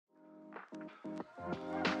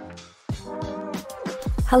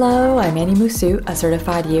Hello, I'm Annie Musu, a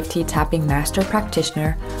certified EFT tapping master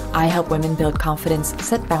practitioner. I help women build confidence,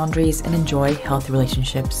 set boundaries, and enjoy healthy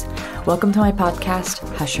relationships. Welcome to my podcast,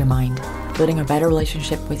 Hush Your Mind, building a better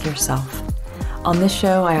relationship with yourself. On this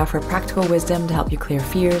show, I offer practical wisdom to help you clear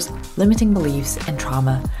fears, limiting beliefs, and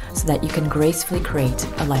trauma so that you can gracefully create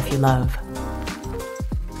a life you love.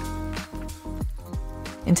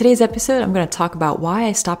 In today's episode, I'm going to talk about why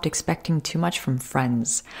I stopped expecting too much from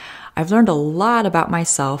friends. I've learned a lot about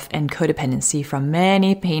myself and codependency from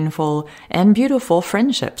many painful and beautiful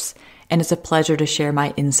friendships, and it's a pleasure to share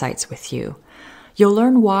my insights with you. You'll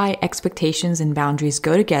learn why expectations and boundaries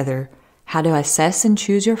go together, how to assess and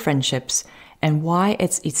choose your friendships, and why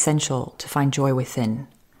it's essential to find joy within.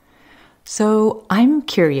 So, I'm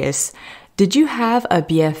curious, did you have a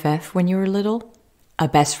BFF when you were little? A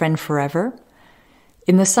best friend forever?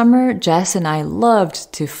 In the summer, Jess and I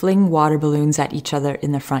loved to fling water balloons at each other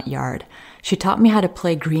in the front yard. She taught me how to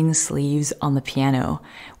play green sleeves on the piano.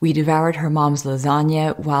 We devoured her mom's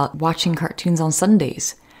lasagna while watching cartoons on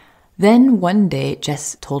Sundays. Then one day,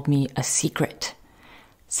 Jess told me a secret.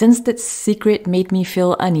 Since that secret made me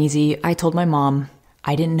feel uneasy, I told my mom.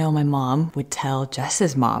 I didn't know my mom would tell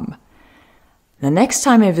Jess's mom. The next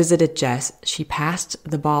time I visited Jess, she passed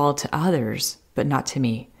the ball to others, but not to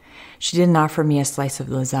me. She didn't offer me a slice of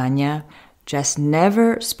lasagna. Jess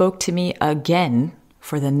never spoke to me again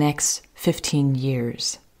for the next 15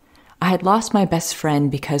 years. I had lost my best friend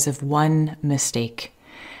because of one mistake.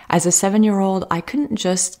 As a 7-year-old, I couldn't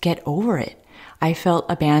just get over it. I felt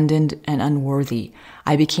abandoned and unworthy.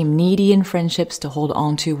 I became needy in friendships to hold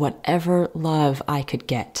on to whatever love I could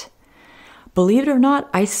get. Believe it or not,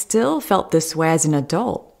 I still felt this way as an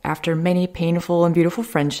adult. After many painful and beautiful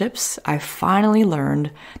friendships, I finally learned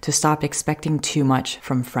to stop expecting too much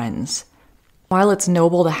from friends. While it's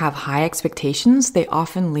noble to have high expectations, they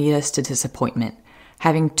often lead us to disappointment.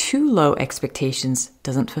 Having too low expectations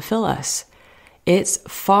doesn't fulfill us. It's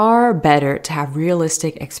far better to have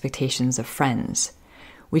realistic expectations of friends.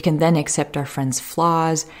 We can then accept our friends'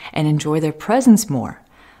 flaws and enjoy their presence more.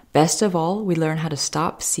 Best of all, we learn how to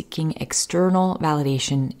stop seeking external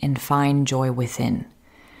validation and find joy within.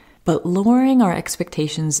 But lowering our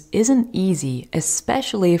expectations isn't easy,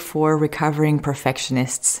 especially for recovering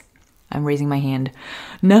perfectionists. I'm raising my hand.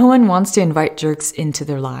 No one wants to invite jerks into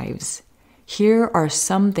their lives. Here are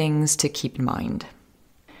some things to keep in mind.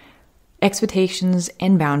 Expectations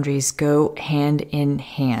and boundaries go hand in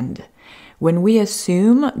hand. When we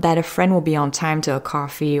assume that a friend will be on time to a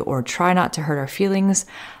coffee or try not to hurt our feelings,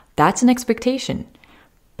 that's an expectation.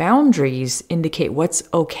 Boundaries indicate what's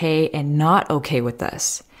okay and not okay with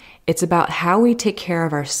us. It's about how we take care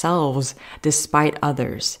of ourselves despite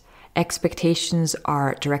others. Expectations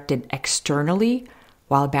are directed externally,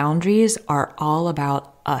 while boundaries are all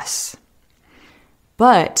about us.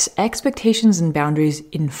 But expectations and boundaries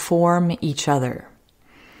inform each other.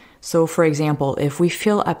 So, for example, if we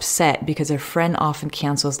feel upset because a friend often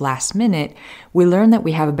cancels last minute, we learn that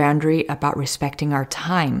we have a boundary about respecting our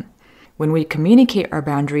time. When we communicate our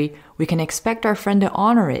boundary, we can expect our friend to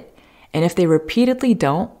honor it. And if they repeatedly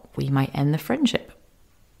don't, we might end the friendship.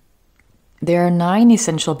 There are 9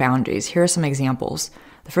 essential boundaries. Here are some examples.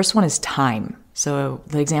 The first one is time. So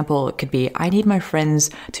the example could be, I need my friends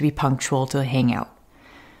to be punctual to hang out.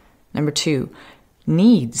 Number 2,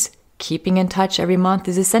 needs. Keeping in touch every month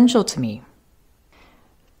is essential to me.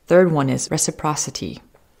 Third one is reciprocity.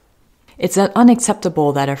 It's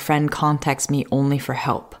unacceptable that a friend contacts me only for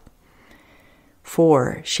help.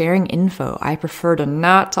 4, sharing info. I prefer to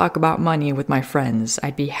not talk about money with my friends.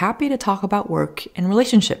 I'd be happy to talk about work and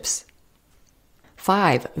relationships.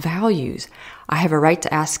 5, values. I have a right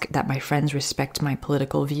to ask that my friends respect my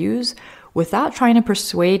political views without trying to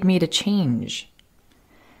persuade me to change.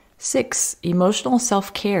 6, emotional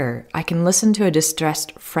self-care. I can listen to a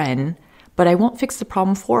distressed friend, but I won't fix the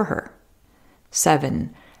problem for her.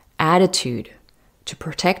 7, attitude. To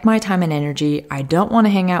protect my time and energy, I don't want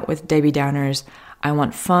to hang out with Debbie Downers. I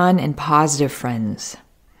want fun and positive friends.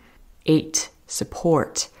 8,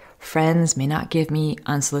 support. Friends may not give me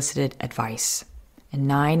unsolicited advice. And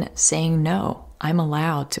 9, saying no. I'm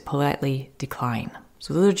allowed to politely decline.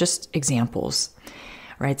 So those are just examples,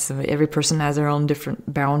 right? So every person has their own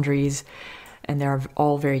different boundaries, and they're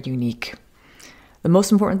all very unique. The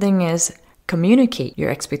most important thing is communicate your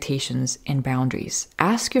expectations and boundaries.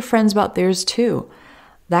 Ask your friends about theirs too.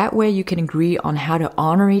 That way you can agree on how to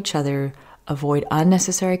honor each other, avoid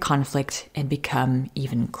unnecessary conflict, and become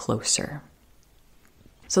even closer.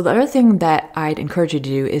 So the other thing that I'd encourage you to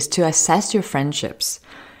do is to assess your friendships.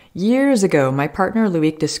 Years ago, my partner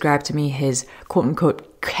Luik described to me his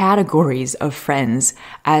quote-unquote categories of friends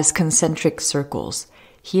as concentric circles.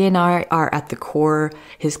 He and I are at the core,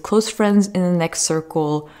 his close friends in the next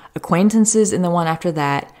circle, acquaintances in the one after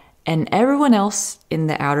that, and everyone else in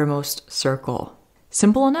the outermost circle.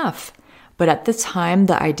 Simple enough. But at the time,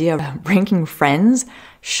 the idea of ranking friends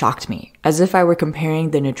shocked me, as if I were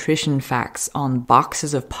comparing the nutrition facts on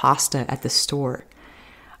boxes of pasta at the store.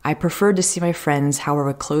 I preferred to see my friends,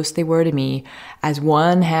 however close they were to me, as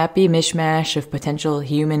one happy mishmash of potential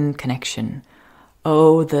human connection.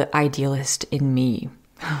 Oh, the idealist in me.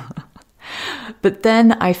 But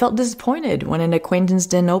then I felt disappointed when an acquaintance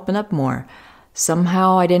didn't open up more.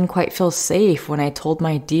 Somehow I didn't quite feel safe when I told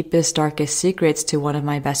my deepest, darkest secrets to one of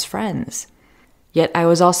my best friends. Yet I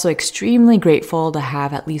was also extremely grateful to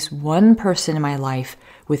have at least one person in my life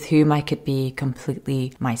with whom I could be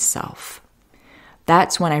completely myself.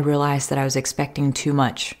 That's when I realized that I was expecting too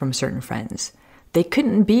much from certain friends. They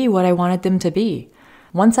couldn't be what I wanted them to be.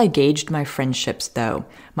 Once I gauged my friendships, though,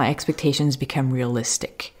 my expectations became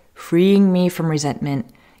realistic, freeing me from resentment,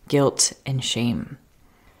 guilt, and shame.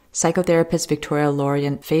 Psychotherapist Victoria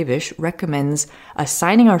Lorient-Fabish recommends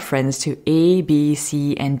assigning our friends to A, B,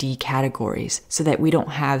 C, and D categories so that we don't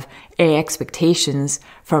have A expectations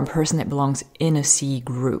from a person that belongs in a C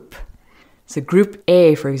group. So group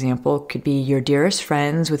A, for example, could be your dearest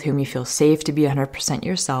friends with whom you feel safe to be 100%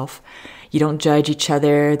 yourself. You don't judge each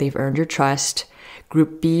other, they've earned your trust.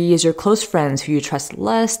 Group B is your close friends who you trust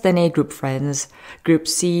less than A group friends. Group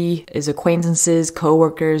C is acquaintances,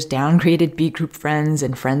 coworkers, downgraded B group friends,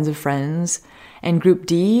 and friends of friends. And Group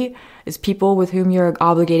D is people with whom you're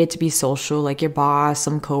obligated to be social, like your boss,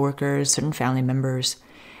 some coworkers, certain family members.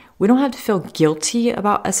 We don't have to feel guilty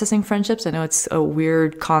about assessing friendships. I know it's a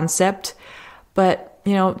weird concept, but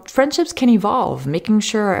friendships can evolve. Making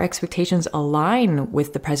sure our expectations align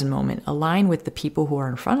with the present moment, align with the people who are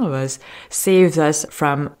in front of us, saves us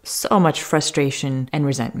from so much frustration and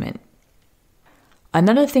resentment.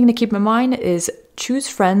 Another thing to keep in mind is choose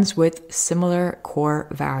friends with similar core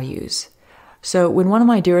values. So when one of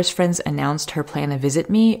my dearest friends announced her plan to visit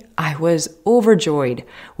me, I was overjoyed.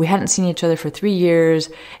 We hadn't seen each other for 3 years.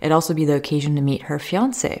 It'd also be the occasion to meet her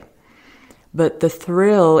fiancé. But the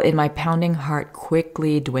thrill in my pounding heart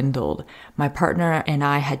quickly dwindled. My partner and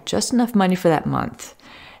I had just enough money for that month.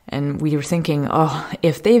 And we were thinking,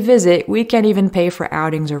 if they visit, we can't even pay for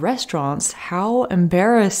outings or restaurants. How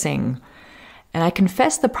embarrassing. And I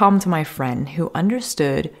confessed the problem to my friend, who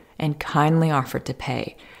understood and kindly offered to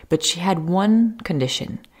pay. But she had one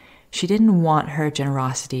condition. She didn't want her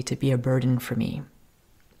generosity to be a burden for me.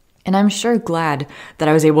 And I'm sure glad that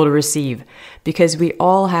I was able to receive, because we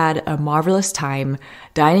all had a marvelous time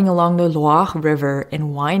dining along the Loire River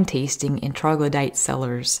and wine tasting in troglodyte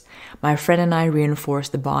cellars. My friend and I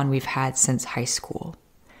reinforced the bond we've had since high school.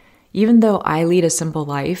 Even though I lead a simple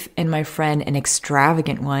life and my friend an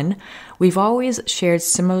extravagant one, we've always shared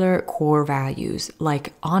similar core values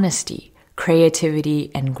like honesty,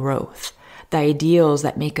 creativity, and growth, the ideals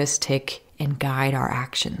that make us tick and guide our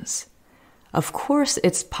actions. Of course,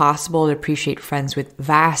 it's possible to appreciate friends with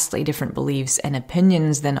vastly different beliefs and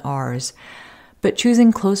opinions than ours, but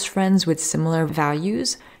choosing close friends with similar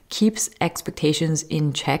values keeps expectations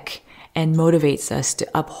in check and motivates us to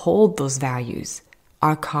uphold those values,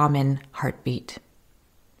 our common heartbeat.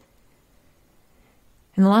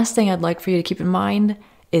 And the last thing I'd like for you to keep in mind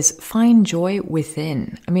is find joy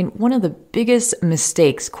within. One of the biggest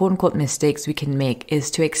mistakes, quote unquote mistakes we can make is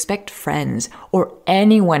to expect friends, or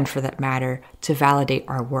anyone for that matter, to validate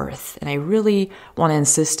our worth. And I really want to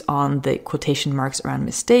insist on the quotation marks around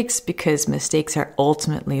mistakes, because mistakes are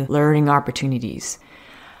ultimately learning opportunities.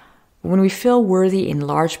 When we feel worthy in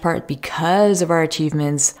large part because of our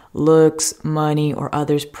achievements, looks, money, or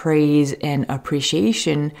others' praise and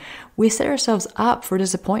appreciation, we set ourselves up for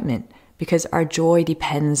disappointment, because our joy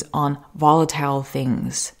depends on volatile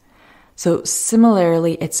things. So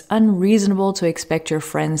similarly, it's unreasonable to expect your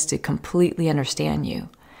friends to completely understand you.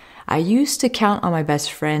 I used to count on my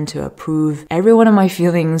best friend to approve every one of my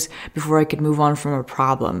feelings before I could move on from a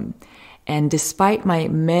problem. And despite my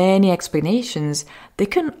many explanations, they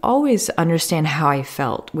couldn't always understand how I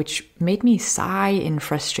felt, which made me sigh in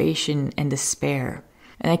frustration and despair.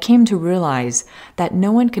 And I came to realize that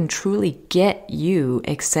no one can truly get you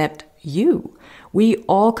except you. We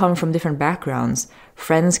all come from different backgrounds.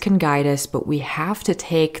 Friends can guide us, but we have to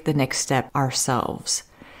take the next step ourselves.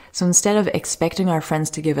 So instead of expecting our friends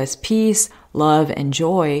to give us peace, love, and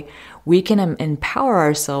joy, we can empower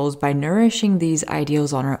ourselves by nourishing these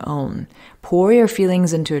ideals on our own. Pour your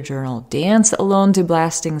feelings into a journal. Dance alone to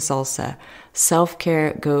blasting salsa.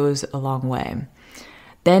 Self-care goes a long way.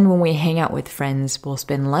 Then when we hang out with friends, we'll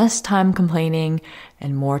spend less time complaining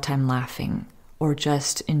and more time laughing or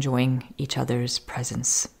just enjoying each other's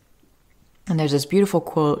presence. And there's this beautiful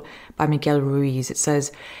quote by Miguel Ruiz. It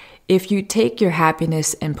says, "If you take your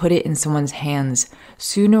happiness and put it in someone's hands,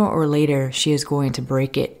 sooner or later she is going to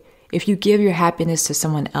break it. If you give your happiness to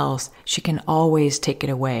someone else, she can always take it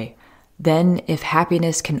away. Then, if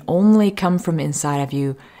happiness can only come from inside of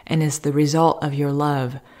you and is the result of your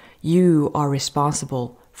love, you are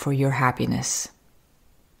responsible for your happiness."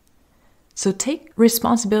 So take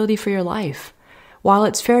responsibility for your life. While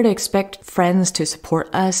it's fair to expect friends to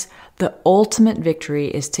support us, the ultimate victory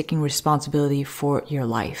is taking responsibility for your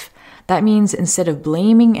life. That means instead of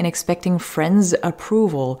blaming and expecting friends'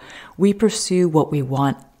 approval, we pursue what we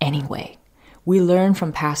want anyway. We learn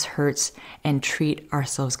from past hurts and treat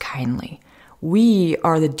ourselves kindly. We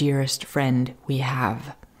are the dearest friend we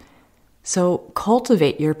have. So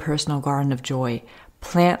cultivate your personal garden of joy.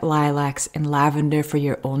 Plant lilacs and lavender for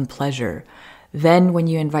your own pleasure. Then when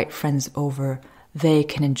you invite friends over, they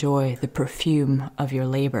can enjoy the perfume of your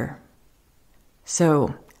labor.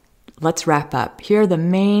 So let's wrap up. Here are the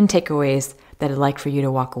main takeaways that I'd like for you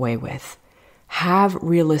to walk away with. Have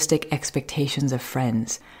realistic expectations of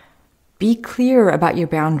friends. Be clear about your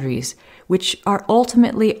boundaries, which are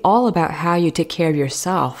ultimately all about how you take care of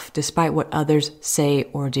yourself despite what others say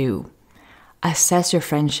or do. Assess your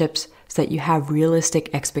friendships so that you have realistic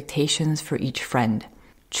expectations for each friend.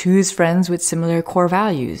 Choose friends with similar core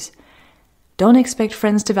values. Don't expect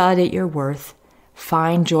friends to validate your worth.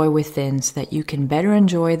 Find joy within so that you can better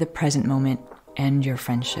enjoy the present moment and your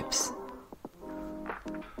friendships.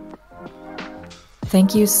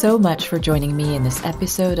 Thank you so much for joining me in this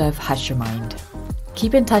episode of Hush Your Mind.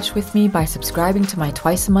 Keep in touch with me by subscribing to my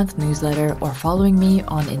twice-a-month newsletter or following me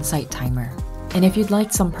on Insight Timer. And if you'd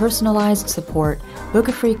like some personalized support, book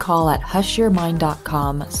a free call at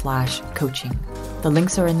hushyourmind.com/coaching. The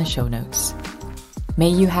links are in the show notes. May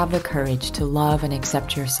you have the courage to love and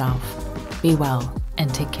accept yourself. Be well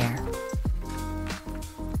and take care.